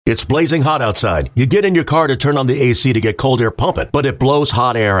It's blazing hot outside. You get in your car to turn on the AC to get cold air pumping, but it blows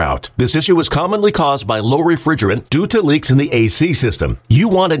hot air out. This issue is commonly caused by low refrigerant due to leaks in the AC system. You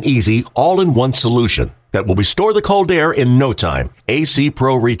want an easy, all-in-one solution that will restore the cold air in no time. AC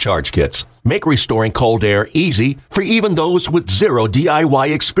Pro Recharge Kits make restoring cold air easy for even those with zero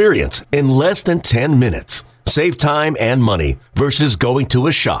DIY experience in less than 10 minutes. Save time and money versus going to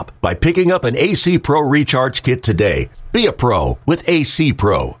a shop by picking up an AC Pro Recharge Kit today. Be a pro with AC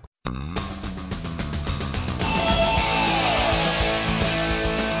Pro. There goes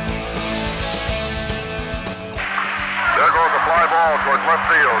a fly ball towards left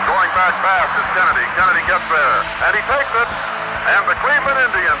field. Going back fast is Kennedy. Kennedy gets there, and he takes it. And the Cleveland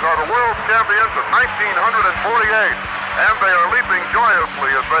Indians are the world champions of 1948. And they are leaping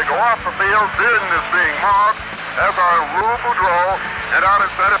joyously as they go off the field. Din is being mobbed, as are Rube Boudreau, and out in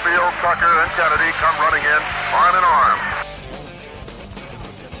center field, Tucker and Kennedy come running in arm in arm.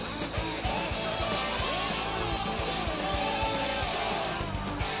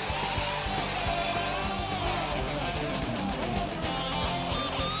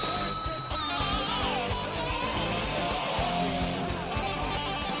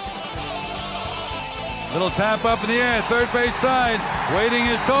 Little tap up in the air, third base side. Waiting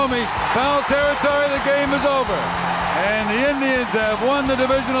is Thome. Foul territory, the game is over. And the Indians have won the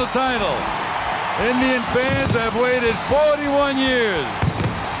divisional title. Indian fans have waited 41 years.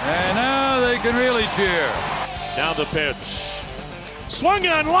 And now they can really cheer. Now the pitch. Swung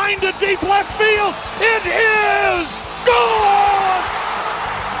on, line to deep left field. It is gone!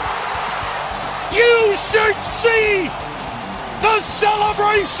 You should see the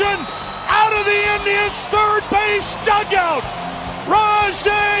celebration out of the Indians' third base dugout.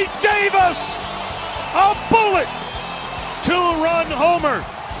 Rajai Davis, a bullet, two-run homer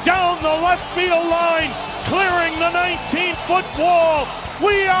down the left field line, clearing the 19-foot wall.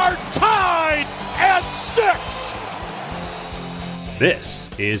 We are tied at 6. This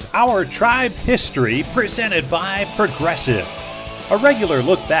is Our Tribe History presented by Progressive. A regular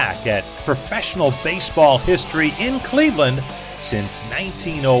look back at professional baseball history in Cleveland since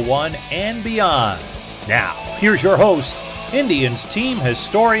 1901 and beyond. Now, here's your host, Indians team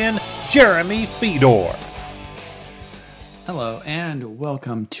historian Jeremy Fedor. Hello, and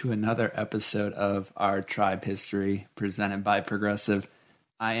welcome to another episode of Our Tribe History presented by Progressive.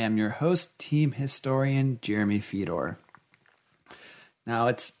 I am your host, team historian Jeremy Fedor. Now,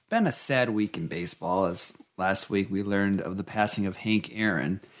 it's been a sad week in baseball, as last week we learned of the passing of Hank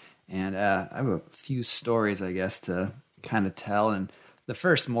Aaron, and I have a few stories, I guess, to kind of tell. And the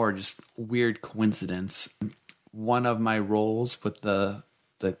first, more just weird coincidence. One of my roles with the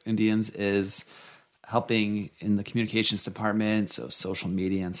Indians is helping in the communications department, so social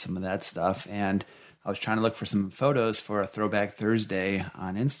media and some of that stuff. And I was trying to look for some photos for a Throwback Thursday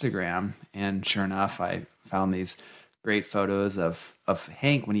on Instagram, and sure enough, I found these great photos of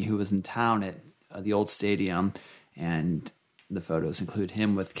Hank when he was in town at the old stadium, and the photos include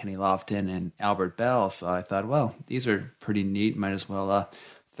him with Kenny Lofton and Albert Bell. So I thought, well, these are pretty neat. Might as well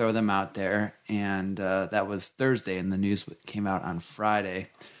throw them out there. And that was Thursday, and the news came out on Friday.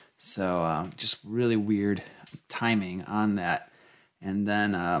 So just really weird timing on that. And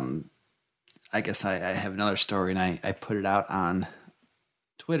then I guess I have another story, and I put it out on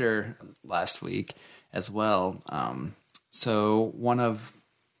Twitter last week as well. So one of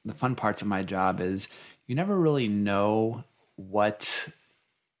the fun parts of my job is you never really know what,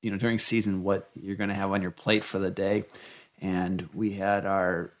 during season, what you're going to have on your plate for the day. And we had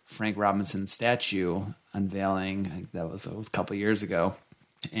our Frank Robinson statue unveiling. I think that was a couple years ago.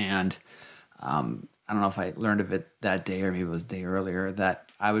 And I don't know if I learned of it that day or maybe it was a day earlier, that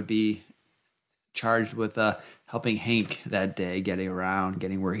I would be charged with helping Hank that day, getting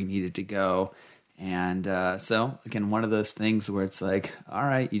where he needed to go. And so, again, one of those things where it's like, all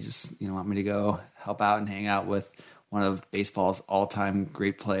right, you just want me to go help out and hang out with one of baseball's all-time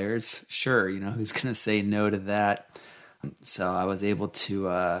great players. Sure, who's going to say no to that? So I was able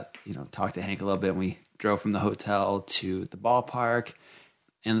to, talk to Hank a little bit, and we drove from the hotel to the ballpark.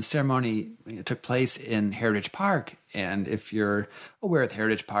 And the ceremony took place in Heritage Park. And if you're aware of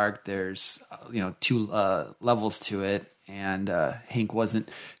Heritage Park, there's, two levels to it. And Hank wasn't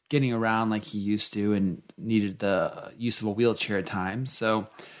getting around like he used to and needed the use of a wheelchair at times. So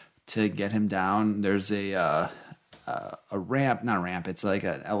to get him down, there's a ramp, not a ramp, it's like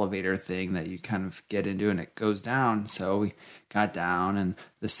an elevator thing that you kind of get into and it goes down. So we got down and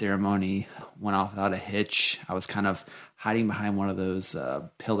the ceremony went off without a hitch. I was kind of hiding behind one of those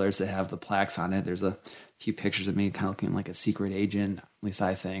pillars that have the plaques on it. There's a few pictures of me kind of looking like a secret agent, at least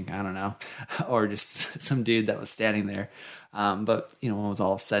I think, I don't know, or just some dude that was standing there. But when it was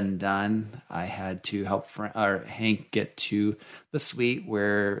all said and done, I had to help Hank get to the suite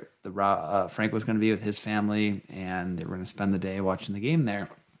where Frank was going to be with his family, and they were going to spend the day watching the game there.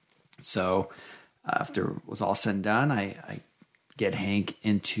 So after it was all said and done, I get Hank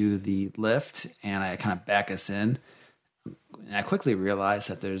into the lift, and I kind of back us in. And I quickly realized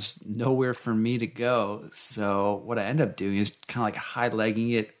that there's nowhere for me to go. So what I end up doing is kind of like high-legging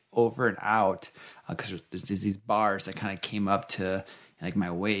it over and out, because there's these bars that kind of came up to like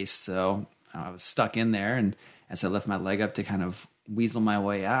my waist. So I was stuck in there, and as I lift my leg up to kind of weasel my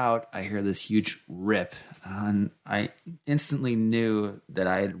way out, I hear this huge rip. And I instantly knew that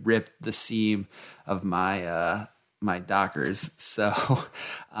I had ripped the seam of my my Dockers. So,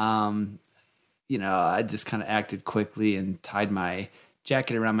 I just kind of acted quickly and tied my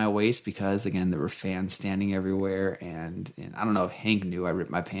jacket around my waist, because again, there were fans standing everywhere, and I don't know if Hank knew I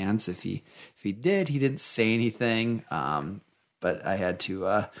ripped my pants. If he did, he didn't say anything, but I had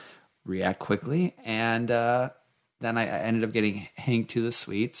to react quickly, and then I ended up getting Hank to the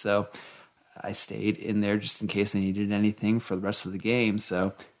suite, so I stayed in there just in case they needed anything for the rest of the game.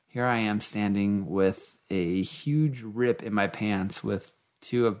 So here I am standing with a huge rip in my pants with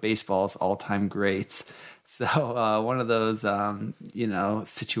two of baseball's all-time greats. So one of those,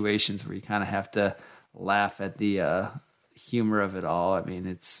 situations where you kind of have to laugh at the humor of it all. I mean,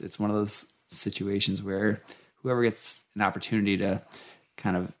 it's one of those situations where whoever gets an opportunity to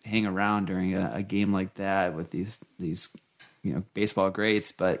kind of hang around during a game like that with these baseball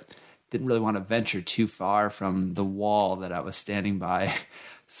greats, but didn't really want to venture too far from the wall that I was standing by.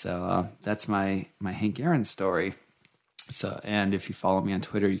 So that's my Hank Aaron story. So, and if you follow me on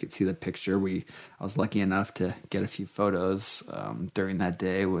Twitter, you can see the picture. I was lucky enough to get a few photos during that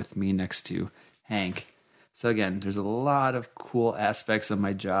day with me next to Hank. So again, there's a lot of cool aspects of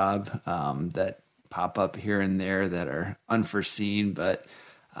my job that pop up here and there that are unforeseen, but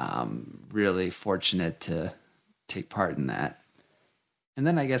really fortunate to take part in that. And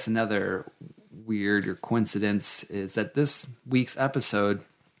then I guess another weird or coincidence is that this week's episode,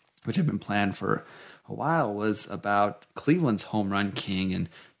 which had been planned for a while, was about Cleveland's home run king and,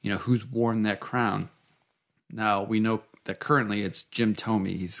 who's worn that crown. Now, we know that currently it's Jim Thome.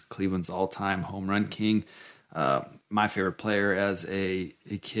 He's Cleveland's all-time home run king. My favorite player as a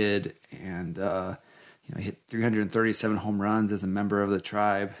kid, and he hit 337 home runs as a member of the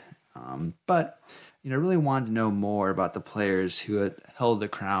Tribe. But I really wanted to know more about the players who had held the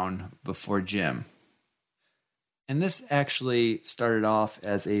crown before Jim. And this actually started off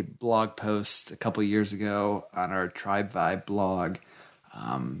as a blog post a couple years ago on our Tribe Vibe blog.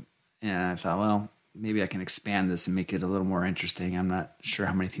 And I thought, well, maybe I can expand this and make it a little more interesting. I'm not sure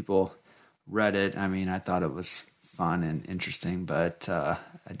how many people read it. I mean, I thought it was fun and interesting, but I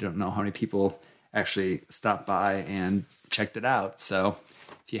don't know how many people actually stopped by and checked it out. So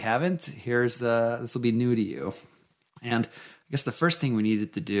if you haven't, this will be new to you. And I guess the first thing we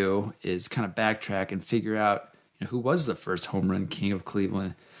needed to do is kind of backtrack and figure out who was the first home run king of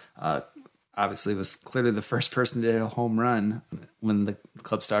Cleveland. Obviously, was clearly the first person to hit a home run when the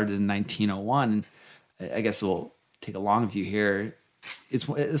club started in 1901. I guess we'll take a long view here. This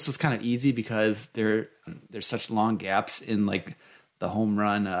was kind of easy because there's such long gaps in like the home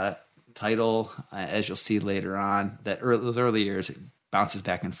run title, as you'll see later on. Those early years, it bounces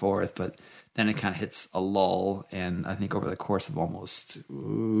back and forth, but then it kind of hits a lull, and I think over the course of almost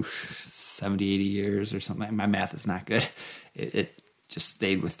 70, 80 years or something, my math is not good, it just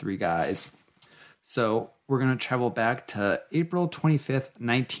stayed with three guys. So we're going to travel back to April 25th,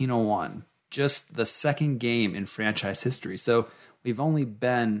 1901, just the second game in franchise history. So we've only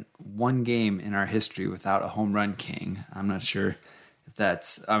been one game in our history without a home run king. I'm not sure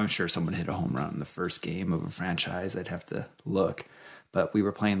I'm sure someone hit a home run in the first game of a franchise. I'd have to look. But we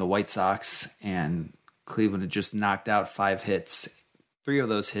were playing the White Sox, and Cleveland had just knocked out 5 hits, 3 of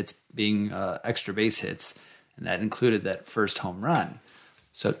those hits being extra base hits, and that included that first home run.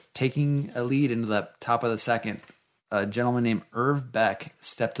 So taking a lead into the top of the second, a gentleman named Irv Beck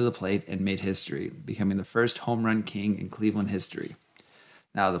stepped to the plate and made history, becoming the first home run king in Cleveland history.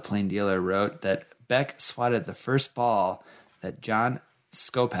 Now, the Plain Dealer wrote that Beck swatted the first ball that John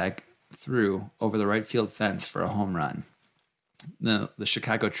Skopek threw over the right field fence for a home run. The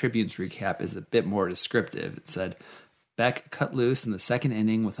Chicago Tribune's recap is a bit more descriptive. It said, Beck cut loose in the second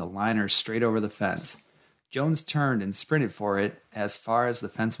inning with a liner straight over the fence. Jones turned and sprinted for it as far as the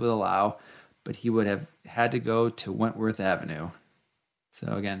fence would allow, but he would have had to go to Wentworth Avenue.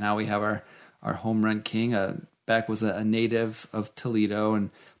 So again, now we have our home run king. Beck was a native of Toledo and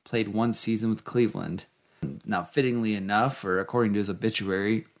played one season with Cleveland. Now, fittingly enough, or according to his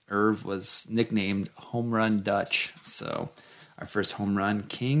obituary, Irv was nicknamed Home Run Dutch. So our first home run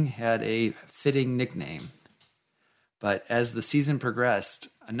king had a fitting nickname. But as the season progressed,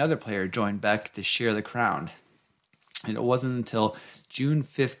 another player joined Beck to share the crown. And it wasn't until June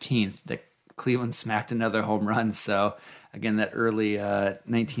 15th that Cleveland smacked another home run. So again, that early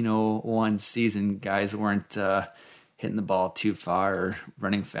 1901 season, guys weren't hitting the ball too far or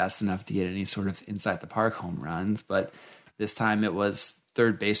running fast enough to get any sort of inside the park home runs. But this time it was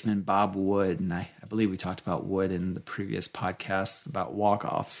third baseman Bob Wood. And I believe we talked about Wood in the previous podcast about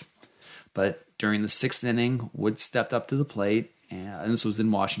walk-offs. But during the sixth inning, Wood stepped up to the plate, and this was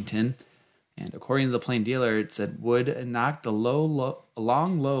in Washington. And according to the Plain Dealer, it said Wood knocked a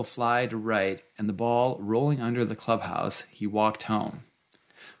long low fly to right, and the ball rolling under the clubhouse, he walked home.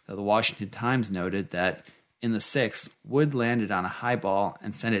 Now, the Washington Times noted that in the sixth, Wood landed on a high ball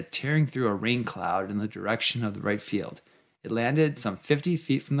and sent it tearing through a rain cloud in the direction of the right field. It landed some 50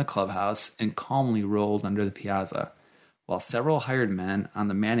 feet from the clubhouse and calmly rolled under the piazza, while several hired men on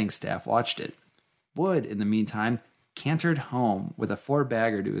the Manning staff watched it. Wood, in the meantime, cantered home with a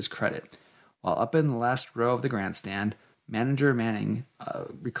 4-bagger to his credit. While up in the last row of the grandstand, manager Manning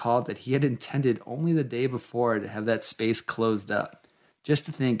recalled that he had intended only the day before to have that space closed up. Just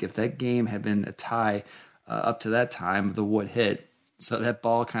to think if that game had been a tie up to that time, the Wood hit, so that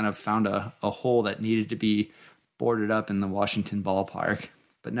ball kind of found a hole that needed to be boarded up in the Washington ballpark.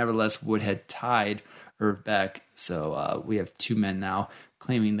 But nevertheless, Wood had tied Irv Beck, so we have two men now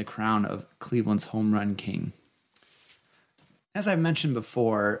claiming the crown of Cleveland's home run king. As I mentioned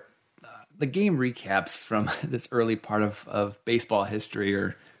before, the game recaps from this early part of baseball history,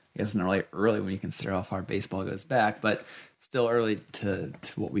 or I guess not really early when you consider how far baseball goes back, but still early to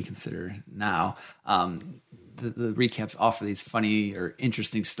what we consider now. The recaps offer these funny or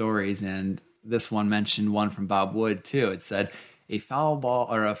interesting stories, and this one mentioned one from Bob Wood too. It said, a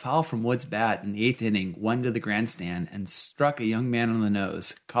foul from Wood's bat in the eighth inning went to the grandstand and struck a young man on the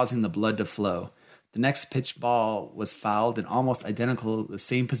nose, causing the blood to flow. The next pitched ball was fouled in almost identical the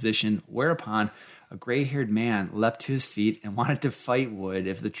same position, whereupon a gray-haired man leapt to his feet and wanted to fight Wood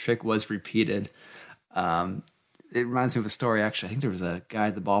if the trick was repeated. It reminds me of a story, actually. I think there was a guy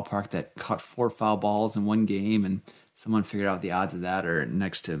at the ballpark that caught 4 foul balls in one game, and someone figured out the odds of that are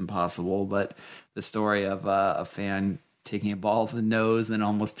next to impossible. But the story of a fan taking a ball to the nose and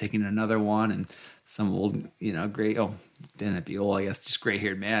almost taking another one, and some old, didn't it be old, I guess, just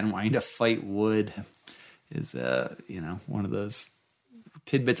gray-haired man wanting to fight Wood is, one of those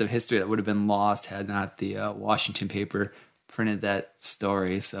tidbits of history that would have been lost had not the Washington paper printed that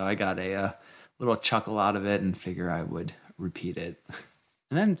story. So I got a little chuckle out of it and figure I would repeat it.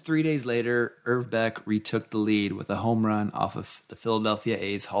 And then 3 days later, Irv Beck retook the lead with a home run off of the Philadelphia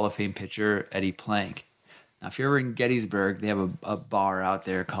A's Hall of Fame pitcher Eddie Plank. Now, if you're ever in Gettysburg, they have a bar out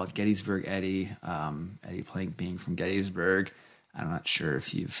there called Gettysburg Eddie. Eddie Plank being from Gettysburg. I'm not sure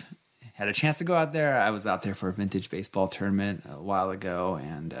if you've had a chance to go out there. I was out there for a vintage baseball tournament a while ago,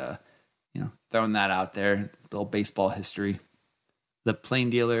 and throwing that out there, little baseball history. The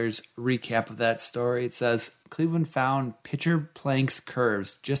Plain Dealer's recap of that story, it says, Cleveland found pitcher Plank's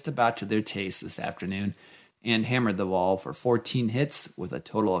curves just about to their taste this afternoon and hammered the ball for 14 hits with a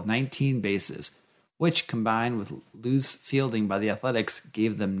total of 19 bases, which, combined with loose fielding by the Athletics,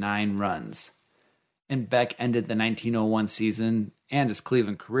 gave them 9 runs. And Beck ended the 1901 season and his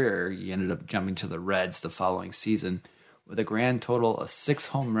Cleveland career. He ended up jumping to the Reds the following season with a grand total of 6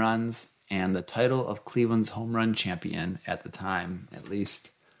 home runs and the title of Cleveland's home run champion at the time, at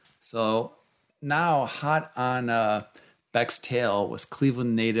least. So now hot on Beck's tail was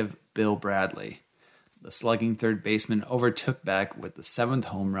Cleveland native Bill Bradley. The slugging third baseman overtook Beck with the 7th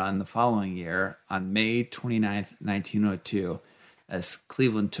home run the following year on May 29, 1902, as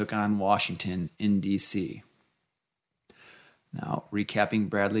Cleveland took on Washington in D.C. Now, recapping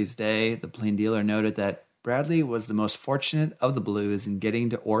Bradley's day, the Plain Dealer noted that Bradley was the most fortunate of the Blues in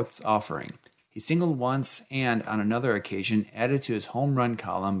getting to Orth's offering. He singled once and, on another occasion, added to his home run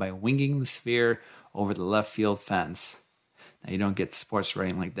column by winging the sphere over the left field fence. Now, you don't get sports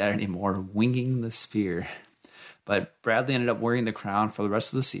writing like that anymore, winging the sphere. But Bradley ended up wearing the crown for the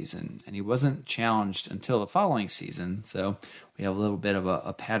rest of the season, and he wasn't challenged until the following season, so we have a little bit of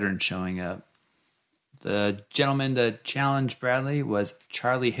a pattern showing up. The gentleman to challenge Bradley was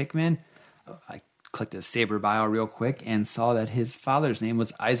Charlie Hickman. I clicked his Sabre bio real quick and saw that his father's name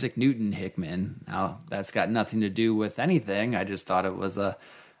was Isaac Newton Hickman. Now, that's got nothing to do with anything. I just thought it was a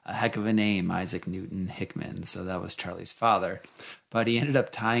heck of a name, Isaac Newton Hickman. So that was Charlie's father. But he ended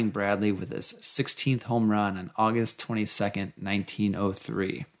up tying Bradley with his 16th home run on August 22nd,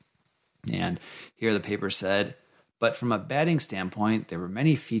 1903. And here the paper said, but from a batting standpoint, there were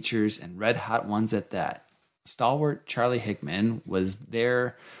many features and red-hot ones at that. Stalwart Charlie Hickman was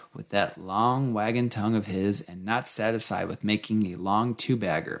there with that long wagon tongue of his and not satisfied with making a long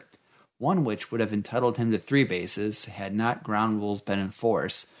two-bagger, one which would have entitled him to 3 bases had not ground rules been in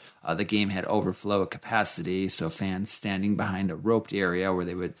force. The game had overflow capacity, so fans standing behind a roped area where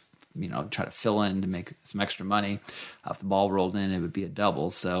they would try to fill in to make some extra money. If the ball rolled in, it would be a double.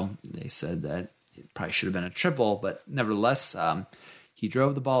 So they said that it probably should have been a triple, but nevertheless, he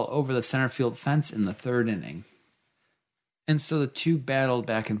drove the ball over the center field fence in the 3rd inning. And so the two battled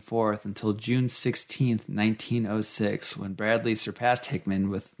back and forth until June 16th, 1906, when Bradley surpassed Hickman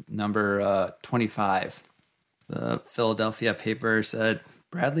with number 25. The Philadelphia paper said,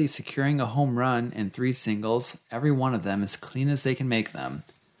 Bradley securing a home run and 3 singles, every one of them as clean as they can make them.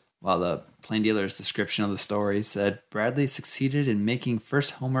 While the Plain Dealer's description of the story said, Bradley succeeded in making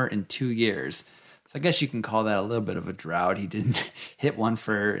first homer in 2 years. So I guess you can call that a little bit of a drought. He didn't hit one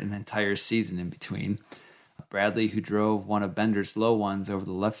for an entire season in between. Bradley, who drove one of Bender's low ones over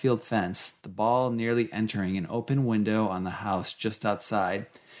the left field fence, the ball nearly entering an open window on the house just outside.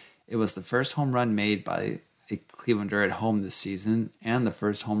 It was the first home run made by a Clevelander at home this season, and the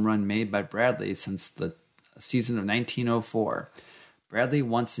first home run made by Bradley since the season of 1904. Bradley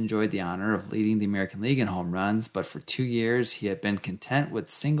once enjoyed the honor of leading the American League in home runs, but for 2 years he had been content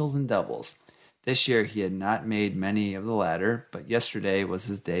with singles and doubles. This year he had not made many of the latter, but yesterday was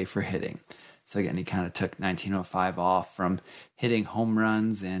his day for hitting. So again, he kind of took 1905 off from hitting home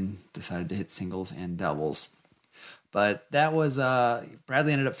runs and decided to hit singles and doubles. But that was,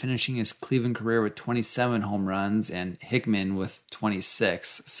 Bradley ended up finishing his Cleveland career with 27 home runs and Hickman with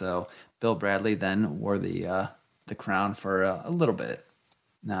 26. So Bill Bradley then wore the crown for a little bit.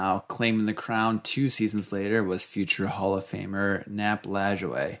 Now, claiming the crown 2 seasons later was future Hall of Famer Nap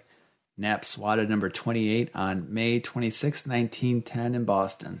Lajoie. Nap swatted number 28 on May 26, 1910 in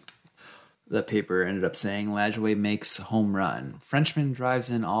Boston. The paper ended up saying Lajoie makes home run. Frenchman drives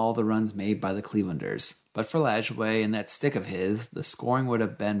in all the runs made by the Clevelanders. But for Lajoie and that stick of his, the scoring would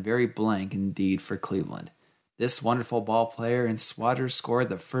have been very blank indeed for Cleveland. This wonderful ball player and swatter scored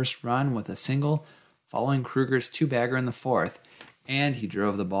the first run with a single, following Kruger's 2-bagger in the 4th, and he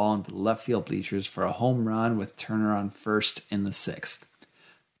drove the ball into the left field bleachers for a home run with Turner on first in the 6th.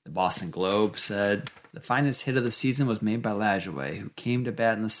 The Boston Globe said, the finest hit of the season was made by Lajoie, who came to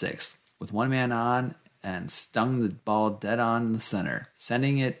bat in the 6th. With one man on and stung the ball dead on in the center,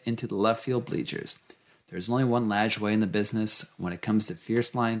 sending it into the left field bleachers. There's only one Lajoie in the business when it comes to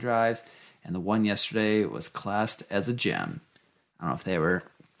fierce line drives, and the one yesterday was classed as a gem. I don't know if they were,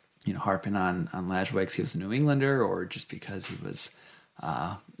 harping on Lajoie because he was a New Englander or just because he was,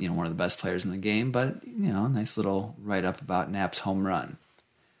 one of the best players in the game. But, nice little write-up about Nap's home run.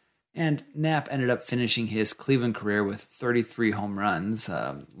 And Knapp ended up finishing his Cleveland career with 33 home runs,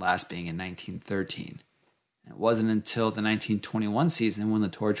 last being in 1913. It wasn't until the 1921 season when the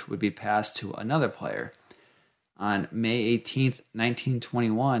torch would be passed to another player. On May 18th,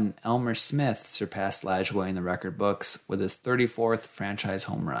 1921, Elmer Smith surpassed Lajoie in the record books with his 34th franchise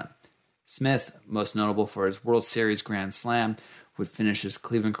home run. Smith, most notable for his World Series Grand Slam, would finish his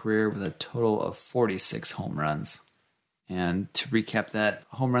Cleveland career with a total of 46 home runs. And to recap that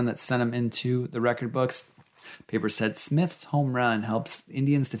home run that sent him into the record books, paper said Smith's home run helps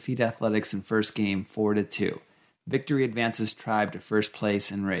Indians defeat Athletics in first game 4-2. Victory advances Tribe to first place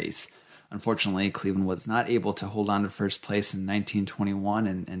in race. Unfortunately, Cleveland was not able to hold on to first place in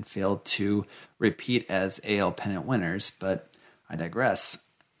 1921 and failed to repeat as AL pennant winners, but I digress.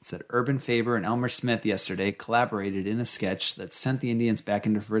 It said Urban Faber and Elmer Smith yesterday collaborated in a sketch that sent the Indians back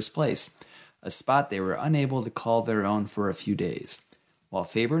into first place, a spot they were unable to call their own for a few days. While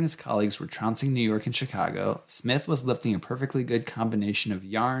Faber and his colleagues were trouncing New York and Chicago, Smith was lifting a perfectly good combination of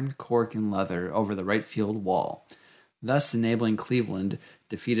yarn, cork, and leather over the right field wall, thus enabling Cleveland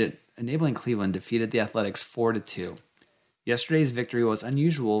defeated the Athletics 4-2. Yesterday's victory was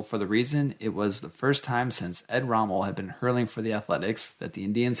unusual for the reason it was the first time since Ed Rommel had been hurling for the Athletics that the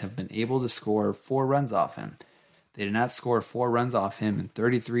Indians have been able to score 4 runs off him. They did not score 4 runs off him in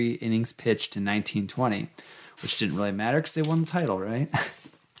 33 innings pitched in 1920, which didn't really matter because they won the title, right?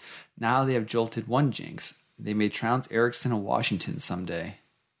 Now they have jolted one jinx. They may trounce Erickson and Washington someday.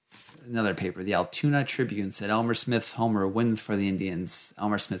 Another paper, the Altoona Tribune, said Elmer Smith's homer wins for the Indians.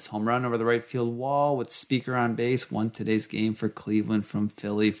 Elmer Smith's home run over the right field wall with Speaker on base won today's game for Cleveland from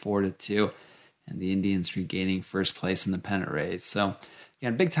Philly 4-2, and the Indians regaining first place in the pennant race. So,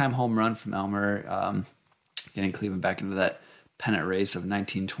 again, big-time home run from Elmer, getting Cleveland back into that pennant race of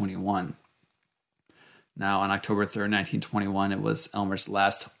 1921. Now, on October 3rd, 1921, it was Elmer's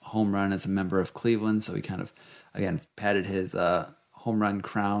last home run as a member of Cleveland, so he kind of, again, patted his home run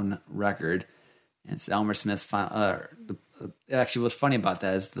crown record. And it's Elmer Smith's final. It actually, what's funny about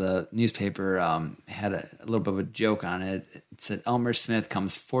that is the newspaper had a little bit of a joke on it. It said Elmer Smith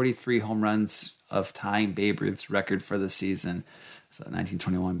comes 43 home runs of tying Babe Ruth's record for the season. So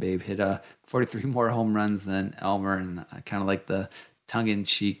 1921, Babe hit 43 more home runs than Elmer, and I kind of like the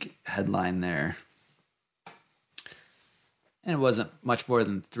tongue-in-cheek headline there. And it wasn't much more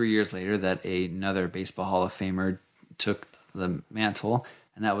than 3 years later that another Baseball Hall of Famer took the mantle,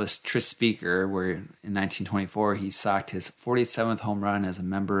 and that was Tris Speaker, where in 1924 he socked his 47th home run as a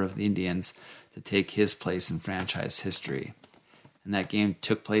member of the Indians to take his place in franchise history. And that game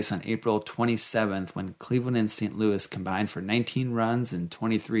took place on April 27th when Cleveland and St. Louis combined for 19 runs and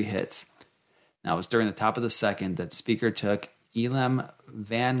 23 hits. Now, it was during the top of the second that Speaker took Elam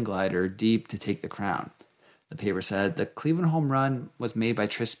Van Glider deep to take the crown. The paper said the Cleveland home run was made by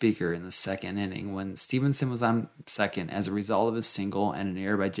Tris Speaker in the second inning when Stevenson was on second as a result of his single and an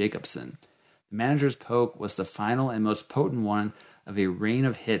error by Jacobson. The manager's poke was the final and most potent one of a rain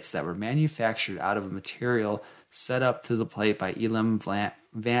of hits that were manufactured out of a material set up to the plate by Elam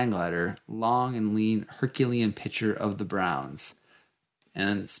Van Glider, long and lean Herculean pitcher of the Browns.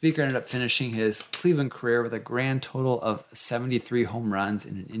 And Speaker ended up finishing his Cleveland career with a grand total of 73 home runs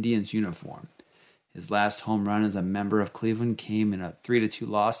in an Indians uniform. His last home run as a member of Cleveland came in a 3-2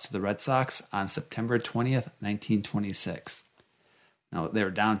 loss to the Red Sox on September 20th, 1926. Now, they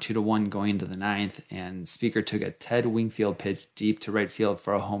were down 2-1 going into the ninth, and Speaker took a Ted Wingfield pitch deep to right field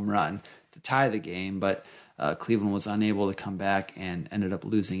for a home run to tie the game, but Cleveland was unable to come back and ended up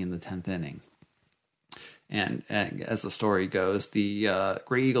losing in the 10th inning. And as the story goes, the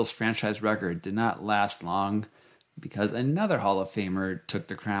Gray Eagles franchise record did not last long because another Hall of Famer took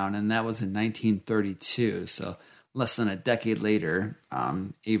the crown, and that was in 1932. So less than a decade later,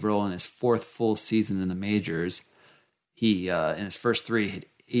 Averill, in his fourth full season in the majors, he in his first three hit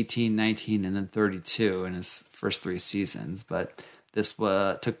 18, 19, and then 32 in his first three seasons. But this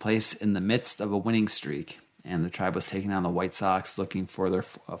took place in the midst of a winning streak, and the Tribe was taking on the White Sox looking for their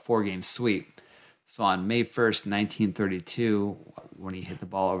four-game sweep. So on May 1st, 1932, when he hit the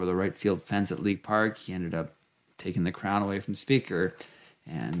ball over the right field fence at League Park, he ended up taking the crown away from Speaker.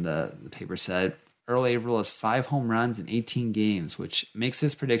 And the paper said, Earl Averill has 5 home runs in 18 games, which makes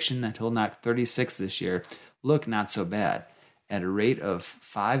his prediction that he'll knock 36 this year look not so bad. At a rate of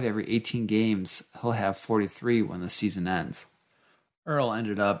 5 every 18 games, he'll have 43 when the season ends. Earl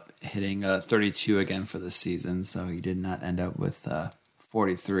ended up hitting 32 again for the season, so he did not end up with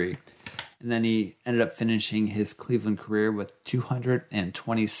 43. And then he ended up finishing his Cleveland career with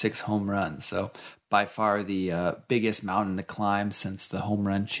 226 home runs. So by far the biggest mountain to climb since the home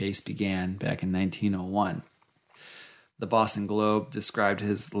run chase began back in 1901. The Boston Globe described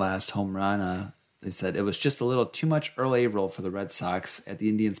his last home run. They said, it was just a little too much Earl Averill for the Red Sox at the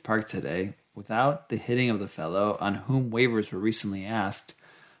Indians Park today, without the hitting of the fellow on whom waivers were recently asked.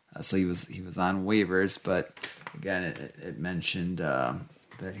 So he was on waivers, but again, it mentioned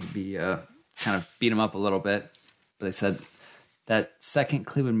that he'd be kind of beat him up a little bit. But they said that second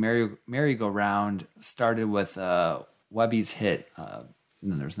Cleveland merry-go-round started with Webby's hit. And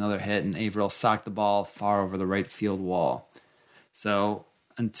then there was another hit, and Averill socked the ball far over the right field wall. So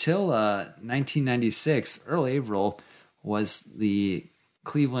until 1996, Earl Averill was the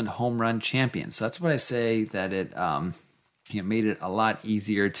Cleveland home run champion. So that's what I say, that it made it a lot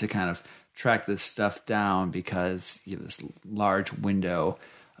easier to kind of track this stuff down, because you have this large window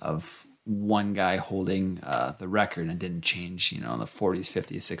of one guy holding the record, and it didn't change, in the 40s,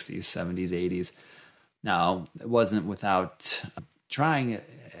 50s, 60s, 70s, 80s. Now, it wasn't without trying.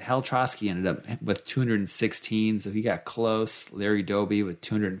 Hal Trotsky ended up with 216, so he got close. Larry Doby with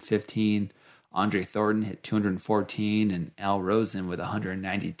 215. Andre Thornton hit 214, and Al Rosen with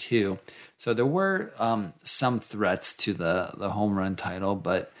 192. So there were some threats to the home run title,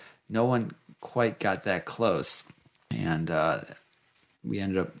 but no one quite got that close. And we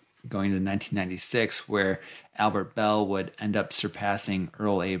ended up going to 1996, where Albert Bell would end up surpassing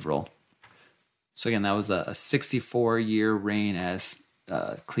Earl Averill. So again, that was a 64-year reign as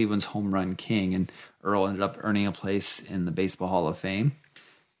Cleveland's home run king, and Earl ended up earning a place in the Baseball Hall of Fame.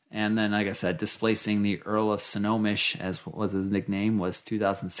 And then, like I said, displacing the Earl of Snohomish, as was his nickname, was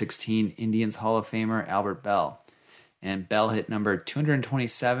 2016 Indians Hall of Famer Albert Bell. And Bell hit number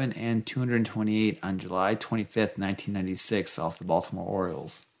 227 and 228 on July 25th, 1996 off the Baltimore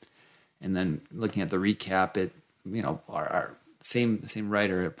Orioles. And then looking at the recap, our same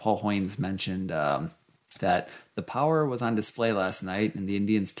writer, Paul Hoynes, mentioned that the power was on display last night in the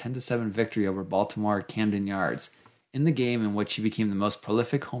Indians' 10-7 victory over Baltimore at Camden Yards. In the game in which he became the most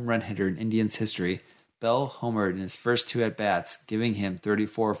prolific home run hitter in Indians history, Bell homered in his first 2 at-bats, giving him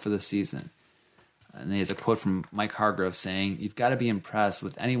 34 for the season. And there's a quote from Mike Hargrove saying, "You've got to be impressed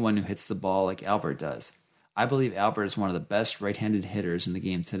with anyone who hits the ball like Albert does. I believe Albert is one of the best right-handed hitters in the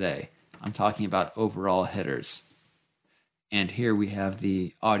game today. I'm talking about overall hitters." And here we have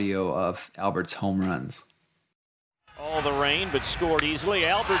the audio of Albert's home runs. All the rain, but scored easily.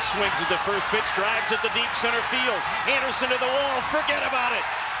 Albert swings at the first pitch, drives at the deep center field. Anderson to the wall, forget about it.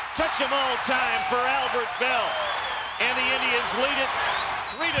 Touch 'em all time for Albert Bell. And the Indians lead it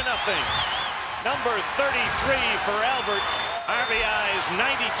 3-0. Number 33 for Albert. RBIs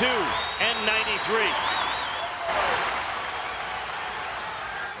 92 and 93.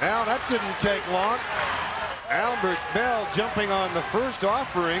 Well, that didn't take long. Albert Bell jumping on the first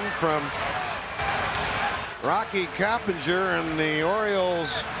offering from Rocky Coppinger, and the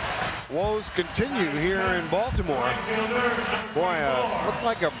Orioles' woes continue here in Baltimore. Boy, looked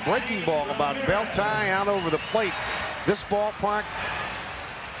like a breaking ball about Beltai out over the plate. This ballpark,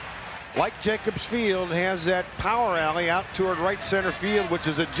 like Jacobs Field, has that power alley out toward right center field, which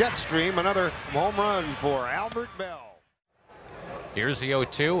is a jet stream. Another home run for Albert Bell. Here's the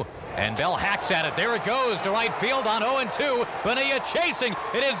 0-2, and Bell hacks at it. There it goes to right field on 0-2. Bonilla chasing.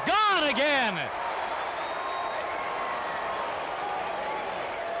 It is gone again.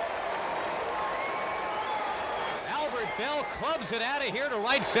 Albert Bell clubs it out of here to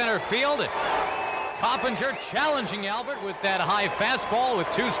right center field. Coppinger challenging Albert with that high fastball with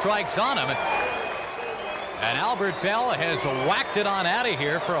 2 strikes on him. And Albert Bell has whacked it on out of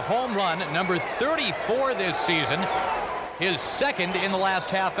here for a home run, number 34 this season. His second in the last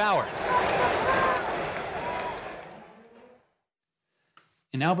half hour.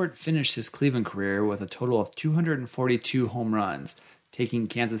 And Albert finished his Cleveland career with a total of 242 home runs, taking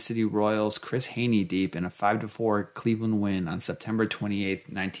Kansas City Royals' Chris Haney deep in a 5-4 Cleveland win on September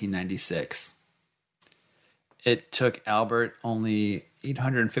 28, 1996. It took Albert only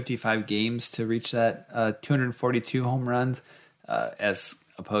 855 games to reach that 242 home runs, as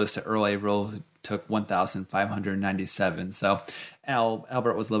opposed to Earl Averill, who took 1,597. So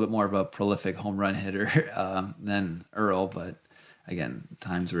Albert was a little bit more of a prolific home run hitter than Earl, but again,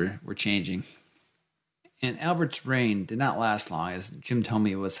 times were changing. And Albert's reign did not last long, as Jim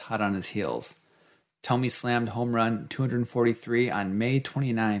Thome was hot on his heels. Thome slammed home run 243 on May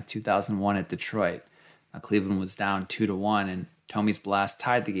 29, 2001 at Detroit. Now, Cleveland was down 2-1, and Thome's blast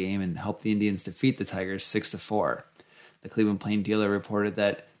tied the game and helped the Indians defeat the Tigers 6-4. The Cleveland Plain Dealer reported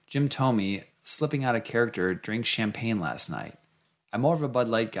that Jim Thome, slipping out of character, drank champagne last night. "I'm more of a Bud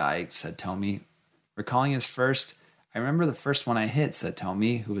Light guy," said Thome. Recalling his first, "I remember the first one I hit," said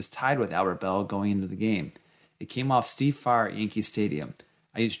Thome, who was tied with Albert Bell going into the game. "It came off Steve Farr at Yankee Stadium.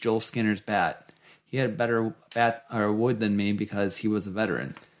 I used Joel Skinner's bat. He had a better bat or wood than me because he was a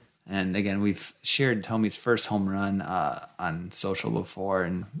veteran." And again, we've shared Thome's first home run on social before,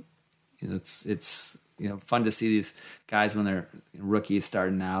 and it's fun to see these guys when they're rookies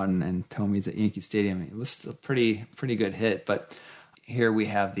starting out, and Thome's at Yankee Stadium. It was still a pretty good hit, but here we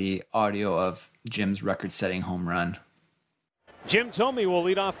have the audio of Jim's record-setting home run. Jim Thome will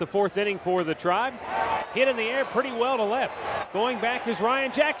lead off the 4th inning for the Tribe. Hit in the air pretty well to left. Going back is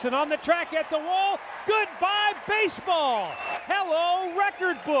Ryan Jackson on the track at the wall. Goodbye, baseball. Hello,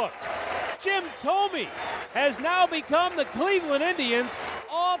 record book. Jim Thome has now become the Cleveland Indians'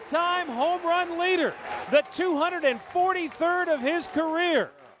 all-time home run leader, the 243rd of his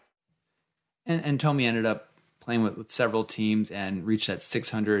career. And Thome ended up playing with several teams and reached that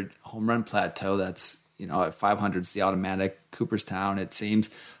 600 home run plateau. That's, at 500 is the automatic. Cooperstown, it seems.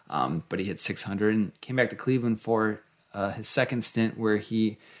 But he hit 600 and came back to Cleveland for his second stint, where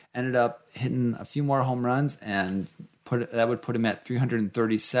he ended up hitting a few more home runs, and that would put him at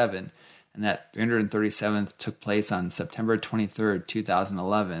 337. And that 337th took place on September 23rd,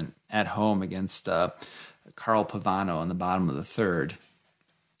 2011, at home against Carl Pavano in the bottom of the 3rd.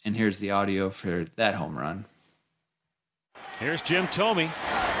 And here's the audio for that home run. Here's Jim Thome.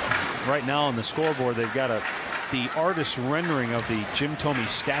 Right now on the scoreboard, they've got the artist's rendering of the Jim Thome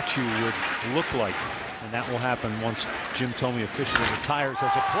statue would look like. And that will happen once Jim Thome officially retires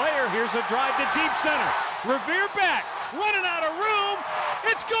as a player. Here's a drive to deep center. Revere back, running out of room.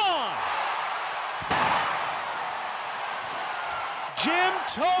 It's gone. Jim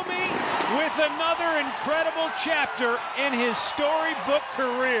Thome with another incredible chapter in his storybook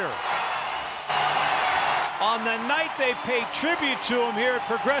career. On the night they pay tribute to him here at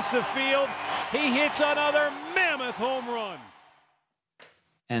Progressive Field, he hits another mammoth home run.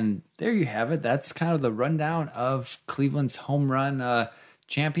 And there you have it. That's kind of the rundown of Cleveland's home run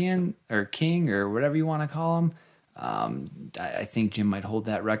champion or king or whatever you want to call him. I think Jim might hold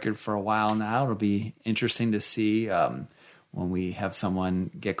that record for a while now. It'll be interesting to see when we have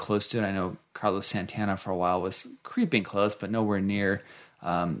someone get close to it. I know Carlos Santana for a while was creeping close, but nowhere near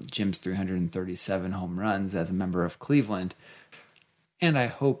Jim's 337 home runs as a member of Cleveland. And I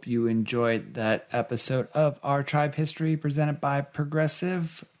hope you enjoyed that episode of Our Tribe History presented by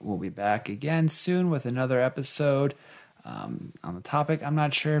Progressive. We'll be back again soon with another episode on the topic. I'm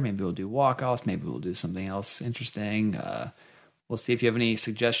not sure. Maybe we'll do walk-offs. Maybe we'll do something else interesting. We'll see. If you have any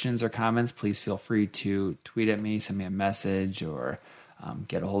suggestions or comments, please feel free to tweet at me, send me a message, or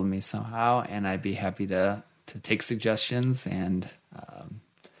get a hold of me somehow. And I'd be happy to take suggestions. And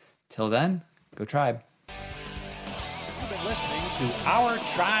till then, go Tribe. You've been listening to Our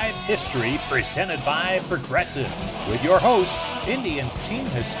Tribe History presented by Progressive with your host, Indians team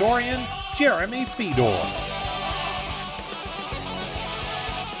historian Jeremy Fedor.